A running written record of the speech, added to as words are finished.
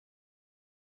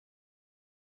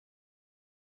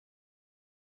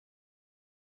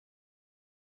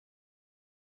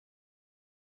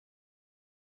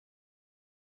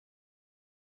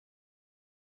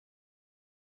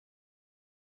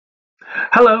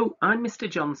Hello, I'm Mr.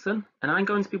 Johnson and I'm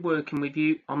going to be working with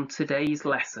you on today's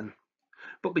lesson.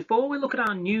 But before we look at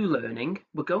our new learning,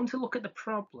 we're going to look at the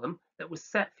problem that was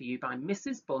set for you by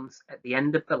Mrs. Bunce at the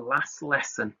end of the last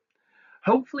lesson.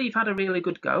 Hopefully you've had a really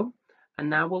good go, and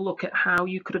now we'll look at how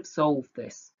you could have solved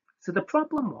this. So the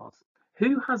problem was,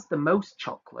 who has the most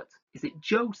chocolate? Is it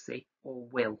Josie or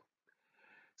Will?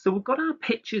 So we've got our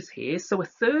pictures here. So a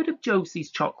third of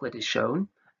Josie's chocolate is shown,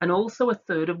 and also a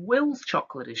third of Will's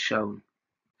chocolate is shown.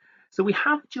 So we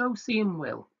have Josie and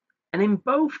Will, and in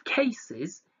both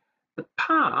cases, the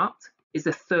part is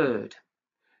a third.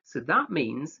 So that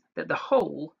means that the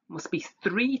whole must be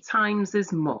 3 times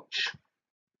as much.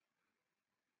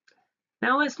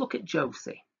 Now let's look at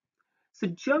Josie. So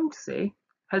Josie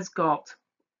has got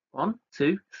 1,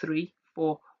 2, 3,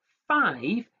 4,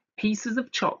 5 pieces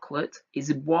of chocolate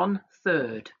is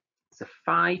 1/3. So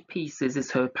 5 pieces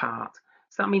is her part.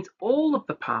 So that means all of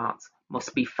the parts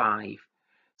must be 5.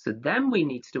 So then we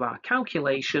need to do our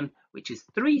calculation, which is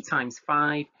 3 times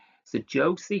 5. So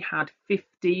Josie had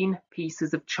 15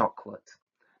 pieces of chocolate.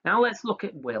 Now let's look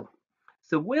at Will.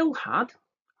 So Will had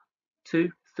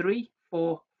 2, 3,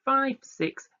 4, 5,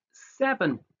 6,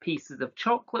 7 pieces of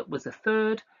chocolate was a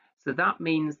third. So that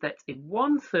means that if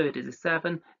 1/3 is a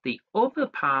 7, the other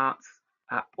parts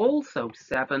are also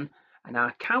 7. And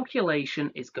our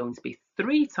calculation is going to be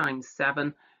 3 times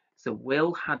 7. So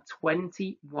Will had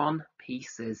 21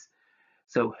 pieces.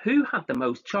 So who had the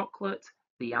most chocolate?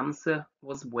 The answer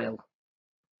was Will.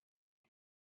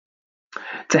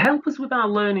 To help us with our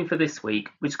learning for this week,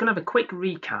 we're just going to have a quick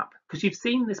recap because you've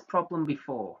seen this problem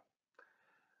before.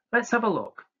 Let's have a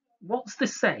look. What's the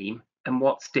same and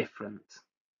what's different?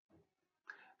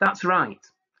 That's right.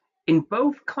 In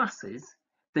both classes,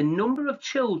 the number of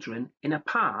children in a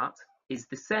part is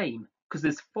the same because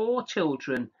there's 4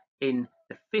 children in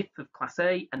the 5th of Class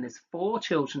A and there's 4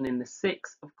 children in the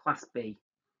 6th of Class B.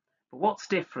 But what's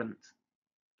different?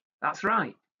 That's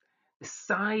right. The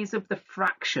size of the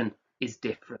fraction is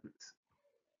different.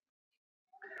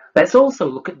 Let's also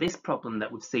look at this problem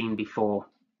that we've seen before.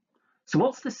 So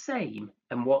what's the same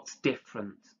and what's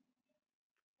different?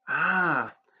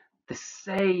 The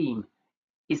same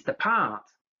is the part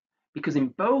because in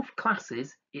both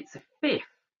classes it's a 5th.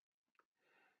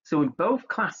 So in both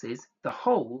classes, the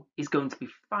whole is going to be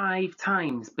 5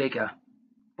 times bigger.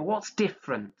 But what's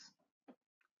different?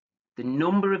 The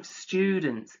number of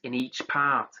students in each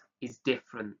part is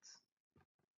different.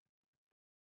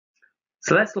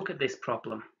 So let's look at this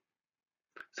problem.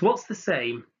 So what's the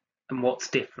same and what's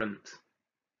different?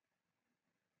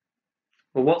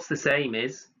 Well, what's the same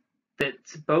is that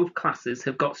both classes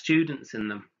have got students in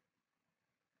them.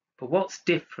 But what's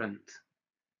different?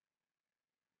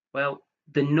 Well,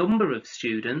 the number of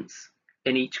students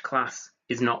in each class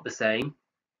is not the same.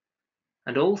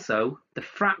 And also the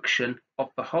fraction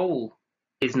of the whole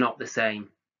is not the same.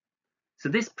 So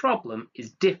this problem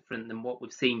is different than what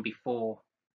we've seen before.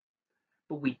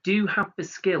 But we do have the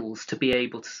skills to be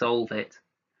able to solve it.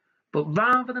 But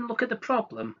rather than look at the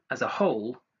problem as a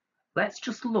whole, let's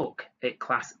just look at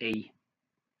Class E.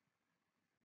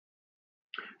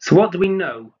 So what do we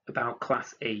know about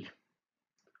Class E?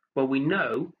 Well, we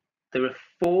know there are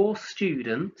 4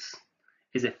 students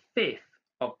is a 5th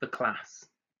of the class.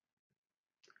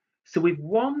 So if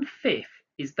 1/5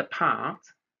 is the part,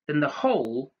 then the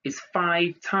whole is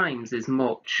 5 times as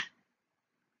much.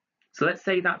 So let's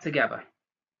say that together.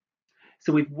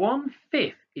 So if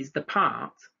 1/5 is the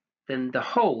part, then the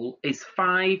whole is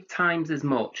 5 times as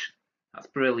much. That's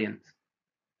brilliant.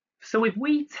 So if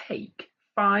we take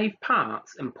 5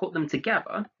 parts and put them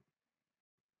together,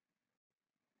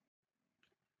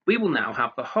 we will now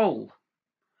have the whole.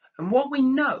 And what we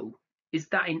know is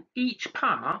that in each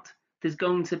part, there's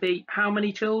going to be how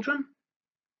many children?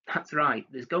 That's right,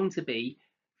 there's going to be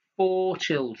 4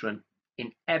 children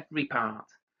in every part.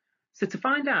 So to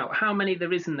find out how many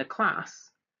there is in the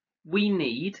class, we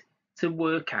need to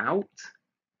work out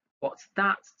what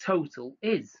that total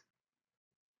is.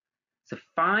 So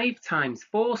 5 times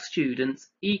 4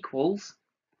 students equals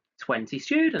 20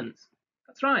 students.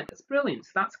 That's right, that's brilliant.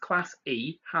 So that's Class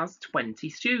E has 20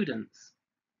 students.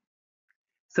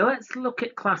 So let's look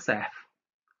at Class F.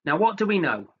 Now what do we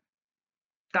know?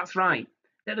 That's right,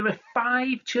 that there are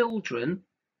 5 children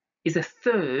is a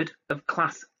third of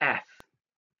Class F.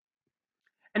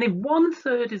 And if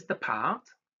 1/3 is the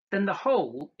part, then the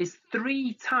whole is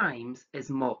 3 times as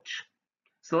much.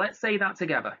 So let's say that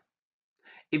together.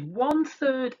 If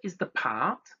 1/3 is the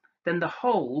part, then the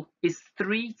whole is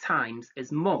 3 times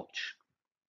as much.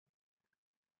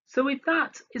 So if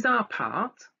that is our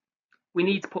part, we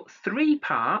need to put 3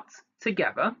 parts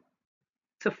together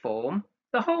to form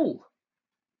the whole.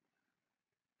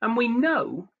 And we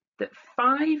know that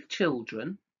 5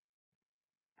 children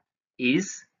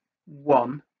is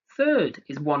 1/3,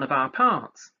 is one of our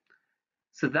parts.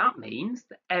 So that means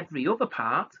that every other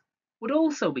part would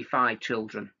also be 5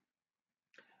 children.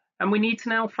 And we need to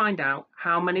now find out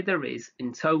how many there is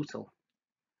in total.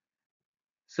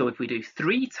 So if we do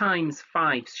 3 times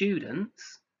 5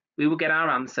 students, we will get our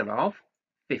answer of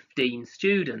 15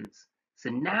 students. So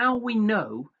now we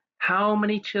know how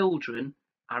many children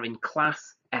are in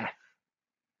class F.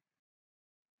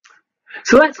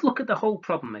 So let's look at the whole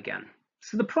problem again.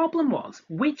 So the problem was,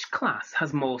 which class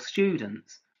has more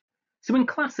students? So in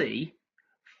class E,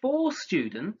 4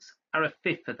 students are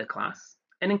 1/5 of the class,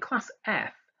 and in class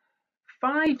F,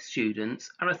 5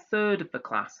 students are 1/3 of the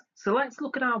class. So let's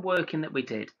look at our working that we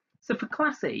did. So for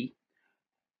class E,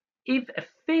 if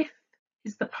 1/5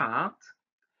 is the part,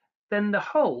 then the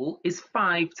whole is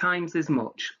 5 times as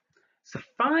much. So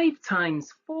 5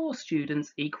 times 4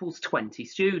 students equals 20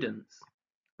 students.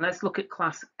 Let's look at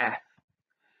class F.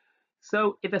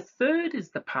 So if 1/3 is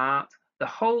the part, the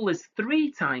whole is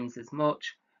 3 times as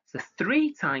much. So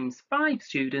 3 times 5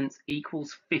 students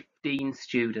equals 15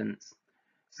 students.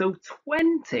 So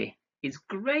 20 is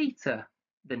greater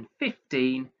than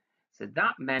 15. So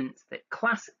that meant that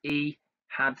class E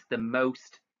had the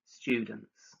most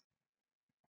students.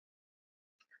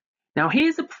 Now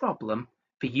here's a problem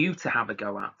for you to have a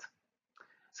go at.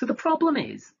 So the problem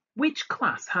is, which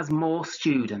class has more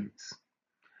students?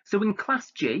 So in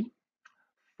class G,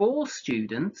 4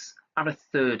 students are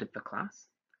 1/3 of the class,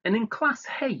 and in class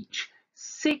H,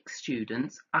 6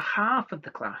 students are half of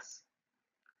the class.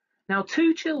 Now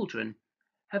 2 children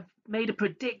have made a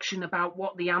prediction about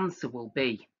what the answer will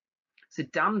be. So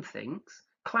Dan thinks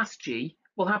class G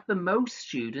will have the most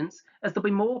students as there'll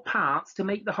be more parts to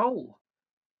make the whole.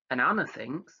 And Anna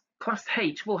thinks class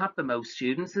H will have the most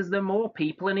students as there are more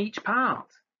people in each part.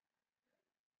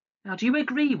 Now, do you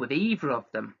agree with either of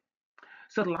them?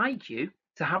 So I'd like you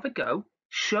to have a go,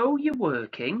 show your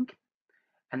working,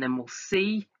 and then we'll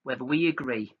see whether we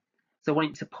agree. So I want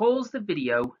you to pause the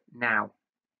video now.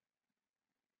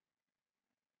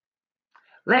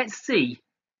 Let's see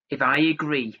if I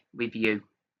agree with you.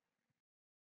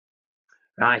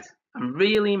 Right, I'm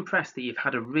really impressed that you've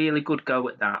had a really good go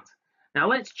at that. Now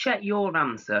let's check your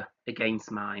answer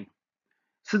against mine.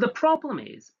 So the problem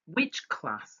is, which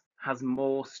class has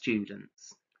more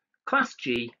students? Class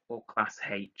G or class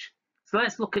H? So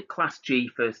let's look at class G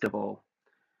first of all.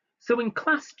 So in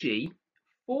class G,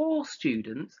 4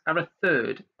 students are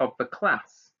 1/3 of the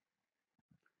class.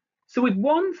 So if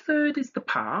 1/3 is the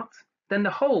part, then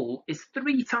the whole is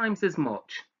 3 times as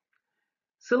much.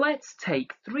 So let's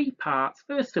take 3 parts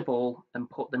first of all and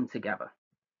put them together.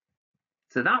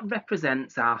 So that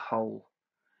represents our whole.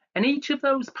 And each of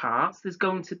those parts, there's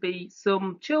going to be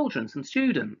some children, some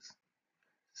students.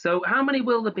 So how many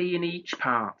will there be in each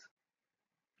part?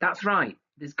 That's right,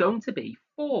 there's going to be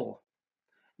 4.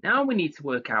 Now we need to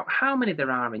work out how many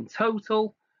there are in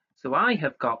total. So I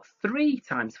have got 3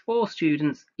 times 4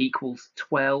 students equals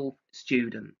 12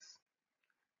 students.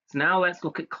 So now let's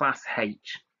look at class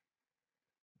H.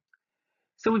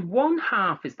 So if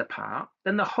 1/2 is the part,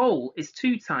 then the whole is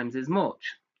 2 times as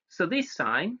much. So this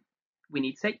time we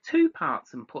need to take 2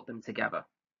 parts and put them together.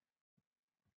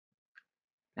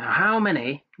 Now how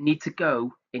many need to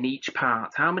go in each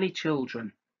part? How many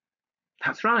children?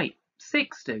 That's right,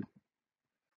 6 do.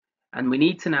 And we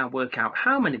need to now work out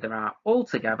how many there are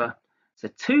altogether. So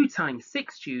 2 times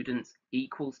 6 students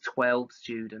equals 12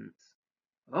 students.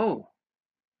 Oh,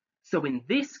 so in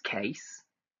this case,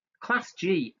 class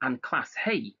G and class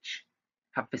H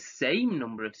have the same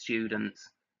number of students.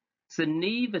 So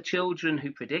neither children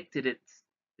who predicted at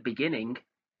the beginning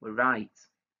were right.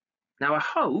 Now I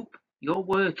hope your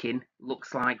working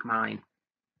looks like mine.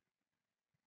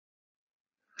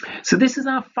 So this is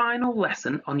our final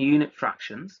lesson on unit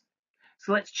fractions.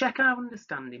 So let's check our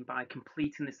understanding by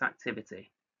completing this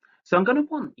activity. So I'm going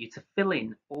to want you to fill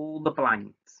in all the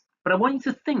blanks, but I want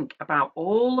you to think about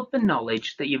all of the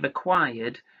knowledge that you've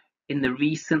acquired in the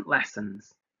recent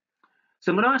lessons.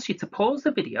 So I'm going to ask you to pause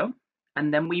the video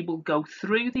and then we will go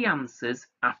through the answers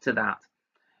after that.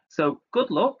 So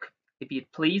good luck. If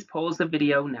you'd please pause the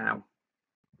video now.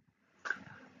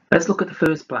 Let's look at the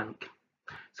first blank.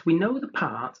 So we know the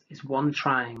part is one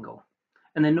triangle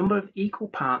and the number of equal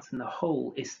parts in the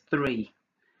whole is 3.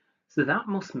 So that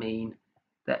must mean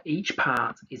that each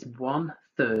part is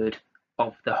 1/3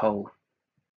 of the whole.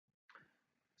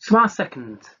 So our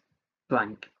second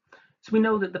blank. So we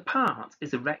know that the part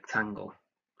is a rectangle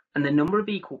and the number of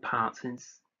equal parts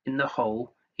in the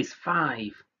whole is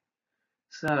 5.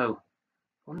 So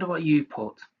I wonder what you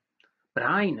put, but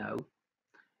I know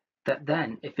that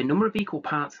then if the number of equal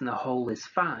parts in the whole is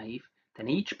 5, then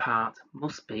each part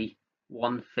must be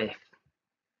 1/5.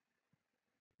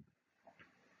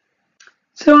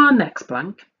 So our next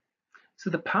blank, so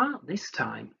the part this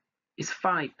time is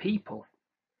 5 people,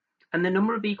 and the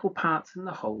number of equal parts in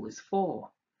the whole is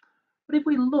 4. But if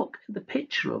we look at the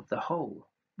picture of the whole,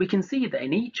 we can see that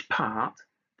in each part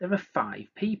there are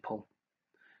 5 people.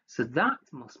 So that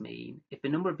must mean if the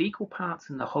number of equal parts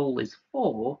in the whole is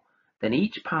 4, then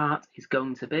each part is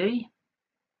going to be,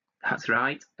 that's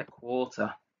right, a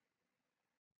quarter.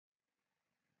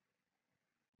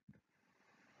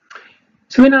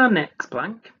 So in our next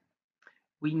blank,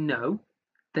 we know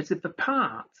that if the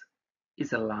part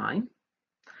is a line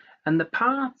and the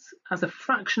part as a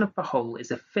fraction of the whole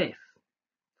is a fifth,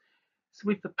 so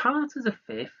if the part is a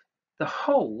fifth, the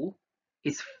whole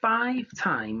is 5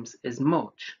 times as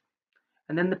much.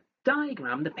 And then the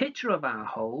diagram, the picture of our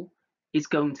whole, is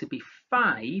going to be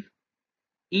 5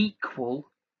 equal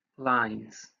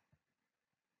lines.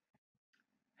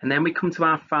 And then we come to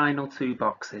our final 2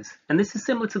 boxes. And this is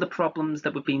similar to the problems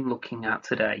that we've been looking at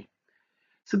today.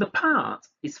 So the part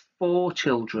is 4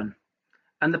 children,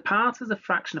 and the part as a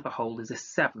fraction of a whole is a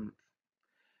seventh.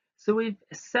 So if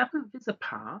a seventh is a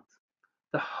part,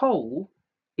 the whole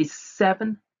is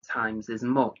 7 times as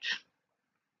much.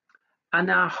 And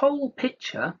our whole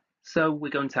picture, so we're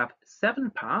going to have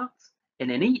 7 parts, and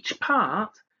in each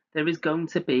part there is going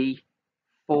to be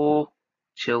 4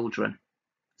 children.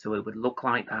 So it would look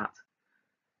like that.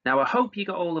 Now I hope you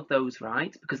got all of those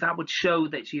right, because that would show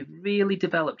that you've really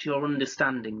developed your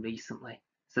understanding recently.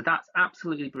 So that's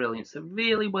absolutely brilliant. So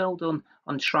really well done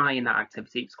on trying that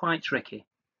activity. It's quite tricky.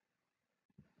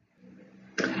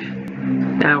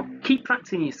 Now keep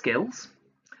practicing your skills,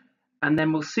 and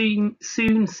then we'll soon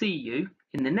see you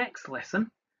in the next lesson.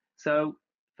 So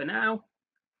for now,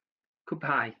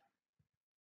 goodbye.